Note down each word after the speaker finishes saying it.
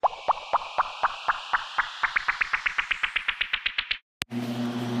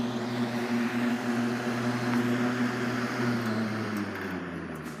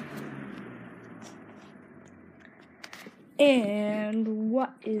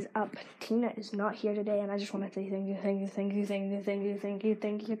What is up? Tina is not here today, and I just want to say thank you. Hello,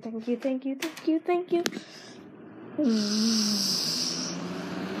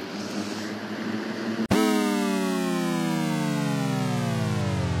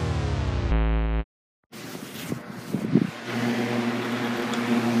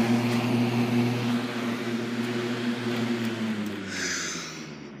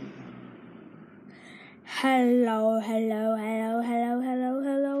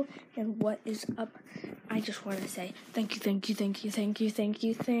 and what is up? I just want to say thank you.